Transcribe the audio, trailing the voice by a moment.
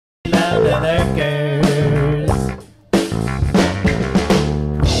under the curse.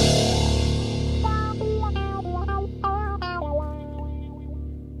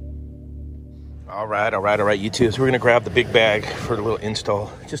 All right, you two. So we're gonna grab the big bag for the little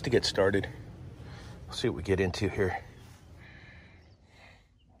install just to get started. We'll see what we get into here.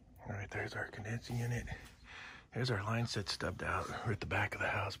 All right, there's our condensing unit. There's our line set stubbed out. We're at the back of the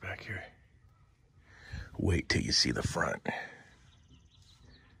house back here. Wait till you see the front.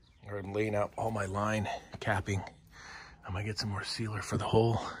 I'm laying out all my line capping. I'm gonna get some more sealer for the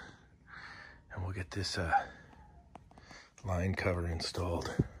hole, and we'll get this line cover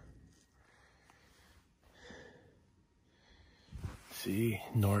installed. See,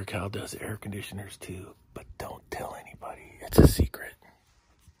 NorCal does air conditioners too, but don't tell anybody. It's a secret.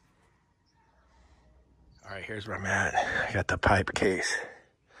 All right, here's where I'm at. I got the pipe case.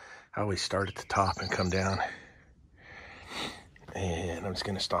 I always start at the top and come down. And I'm just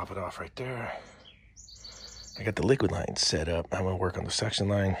gonna stop it off right there. I got the liquid line set up. I'm gonna work on the suction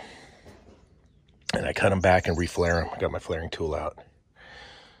line. And I cut them back and reflare them. I got my flaring tool out.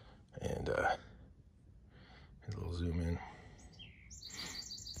 And a little zoom in.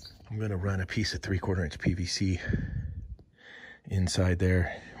 I'm gonna run a piece of 3/4 inch PVC inside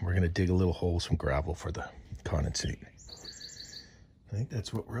there. We're gonna dig a little hole, some gravel for the condensate. I think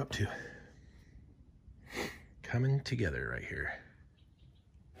that's what we're up to. Coming together right here.